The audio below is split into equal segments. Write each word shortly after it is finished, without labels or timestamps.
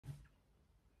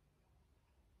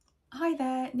Hi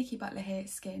there, Nikki Butler here,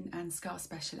 skin and scar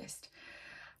specialist.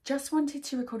 Just wanted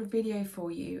to record a video for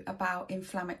you about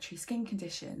inflammatory skin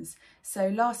conditions. So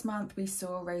last month we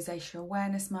saw Rosacea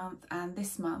Awareness Month, and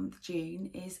this month,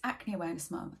 June, is Acne Awareness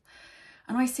Month.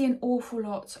 And I see an awful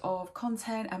lot of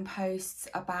content and posts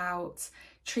about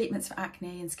treatments for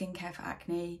acne and skincare for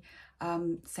acne,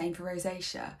 same for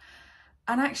rosacea.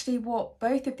 And actually what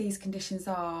both of these conditions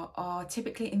are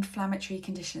typically inflammatory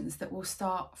conditions that will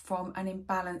start from an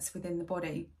imbalance within the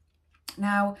body.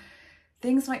 Now,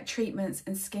 things like treatments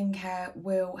and skincare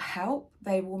will help,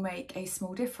 they will make a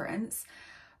small difference.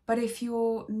 But if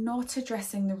you're not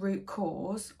addressing the root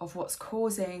cause of what's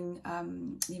causing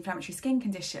the inflammatory skin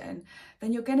condition,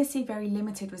 then you're going to see very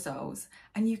limited results.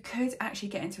 And you could actually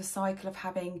get into a cycle of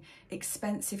having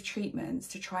expensive treatments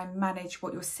to try and manage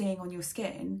what you're seeing on your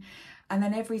skin. And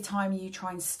then every time you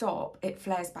try and stop, it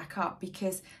flares back up,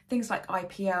 because things like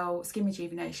IPL, skin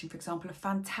rejuvenation, for example, are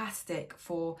fantastic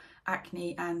for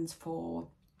acne and for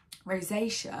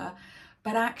rosacea.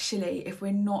 But actually, if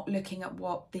we're not looking at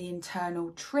what the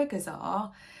internal triggers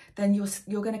are, then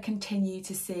you're going to continue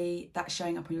to see that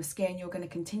showing up on your skin. You're going to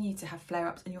continue to have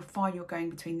flare-ups, and you'll find you're going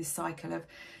between this cycle of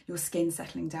your skin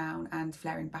settling down and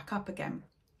flaring back up again.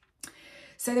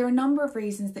 So there are a number of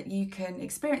reasons that you can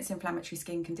experience inflammatory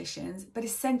skin conditions, but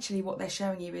essentially what they're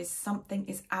showing you is something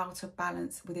is out of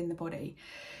balance within the body.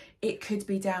 It could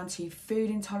be down to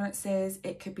food intolerances,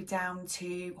 it could be down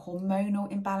to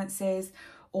hormonal imbalances,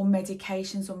 or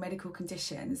medications or medical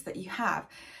conditions that you have.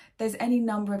 There's any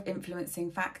number of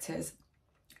influencing factors.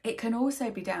 It can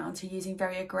also be down to using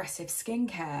very aggressive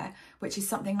skincare, which is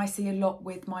something I see a lot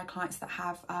with my clients that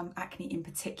have acne in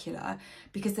particular,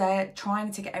 because they're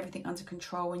trying to get everything under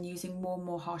control and using more and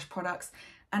more harsh products.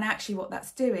 And actually what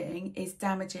that's doing is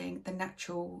damaging the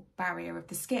natural barrier of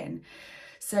the skin.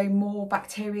 So more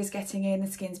bacteria is getting in,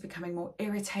 the skin's becoming more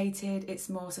irritated, it's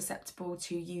more susceptible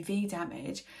to UV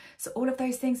damage. So all of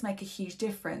those things make a huge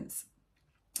difference.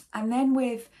 And then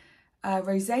with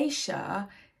rosacea,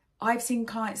 I've seen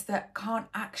clients that can't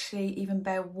actually even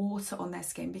bear water on their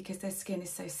skin because their skin is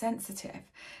so sensitive,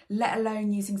 let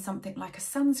alone using something like a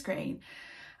sunscreen.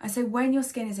 And so when your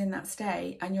skin is in that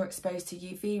state and you're exposed to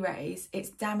UV rays, it's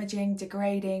damaging,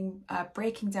 degrading,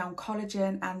 breaking down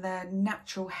collagen and the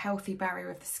natural healthy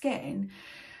barrier of the skin.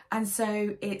 And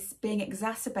so it's being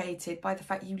exacerbated by the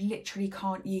fact you literally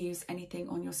can't use anything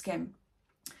on your skin.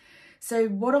 So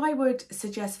what I would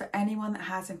suggest for anyone that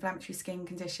has inflammatory skin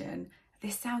condition,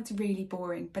 this sounds really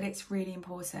boring, but it's really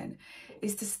important,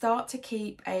 is to start to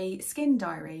keep a skin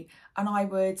diary. And I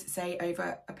would say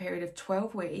over a period of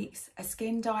 12 weeks, a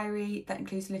skin diary that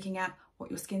includes looking at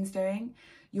what your skin's doing,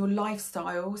 your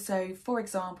lifestyle. So for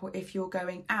example, if you're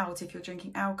going out, if you're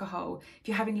drinking alcohol, if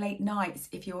you're having late nights,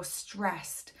 if you're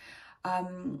stressed,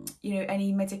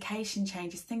 any medication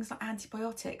changes, things like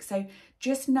antibiotics. So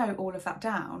just note all of that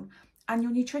down, and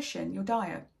your nutrition, your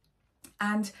diet.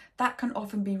 And that can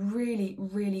often be really,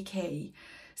 really key.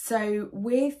 So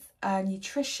with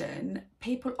nutrition,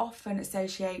 people often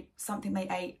associate something they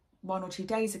ate 1 or 2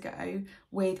 days ago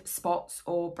with spots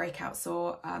or breakouts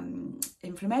or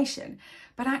inflammation.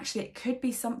 But actually it could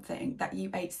be something that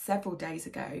you ate several days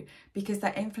ago, because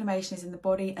that inflammation is in the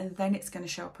body and then it's going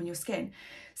to show up on your skin.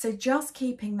 So just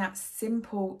keeping that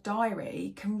simple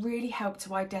diary can really help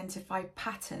to identify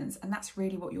patterns, and that's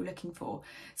really what you're looking for.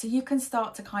 So you can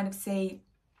start to kind of see,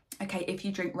 okay, if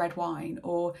you drink red wine,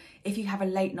 or if you have a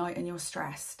late night and you're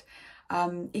stressed,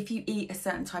 if you eat a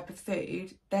certain type of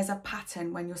food, there's a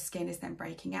pattern when your skin is then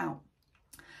breaking out.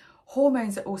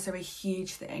 Hormones are also a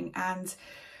huge thing, and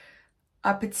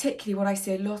particularly what I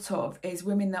see a lot of is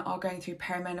women that are going through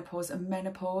perimenopause and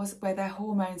menopause, where their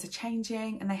hormones are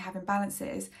changing and they have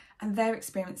imbalances, and they're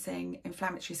experiencing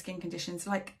inflammatory skin conditions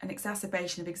like an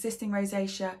exacerbation of existing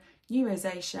rosacea, new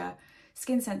rosacea,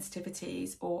 skin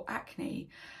sensitivities, or acne.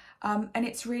 And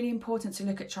it's really important to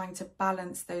look at trying to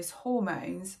balance those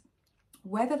hormones,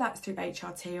 whether that's through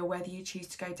HRT or whether you choose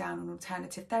to go down an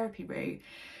alternative therapy route.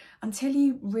 Until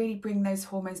you really bring those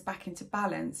hormones back into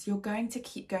balance, you're going to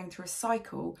keep going through a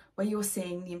cycle where you're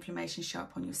seeing the inflammation show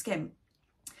up on your skin.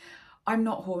 I'm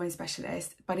not a hormone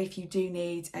specialist, but if you do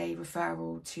need a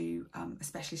referral to a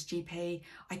specialist GP,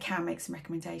 I can make some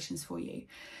recommendations for you.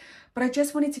 But I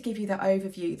just wanted to give you that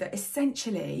overview that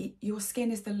essentially your skin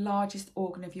is the largest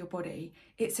organ of your body.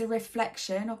 It's a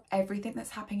reflection of everything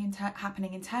that's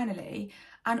happening internally,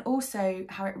 and also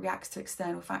how it reacts to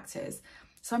external factors.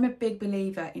 So I'm a big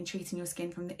believer in treating your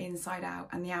skin from the inside out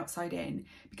and the outside in,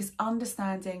 because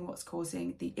understanding what's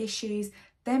causing the issues,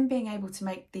 then being able to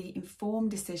make the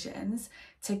informed decisions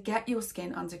to get your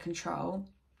skin under control,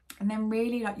 And then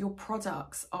really like your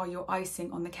products are your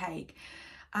icing on the cake.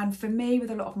 And for me, with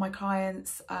a lot of my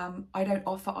clients, I don't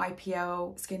offer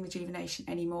IPL skin rejuvenation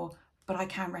anymore, but I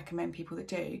can recommend people that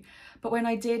do. But when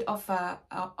I did offer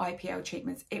IPL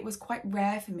treatments, it was quite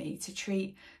rare for me to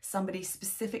treat somebody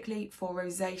specifically for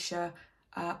rosacea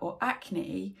or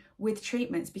acne with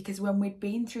treatments, because when we'd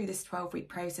been through this 12-week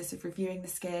process of reviewing the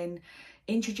skin,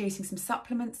 introducing some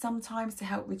supplements sometimes to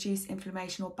help reduce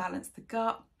inflammation or balance the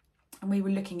gut, and we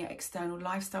were looking at external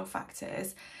lifestyle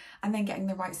factors and then getting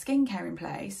the right skincare in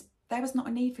place, there was not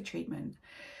a need for treatment.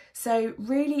 So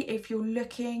really, if you're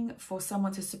looking for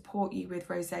someone to support you with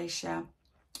rosacea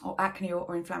or acne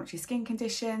or inflammatory skin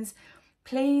conditions,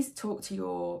 please talk to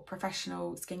your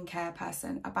professional skincare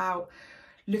person about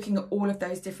looking at all of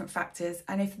those different factors.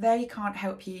 And if they can't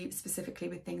help you specifically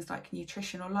with things like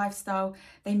nutrition or lifestyle,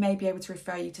 they may be able to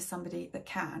refer you to somebody that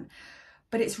can.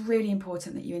 But it's really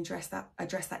important that you address that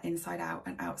inside out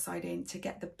and outside in to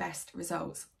get the best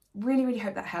results. Really, really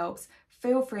hope that helps.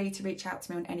 Feel free to reach out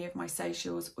to me on any of my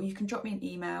socials, or you can drop me an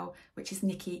email, which is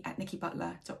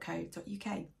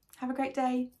nikki@nikkibutler.co.uk. Have a great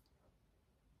day.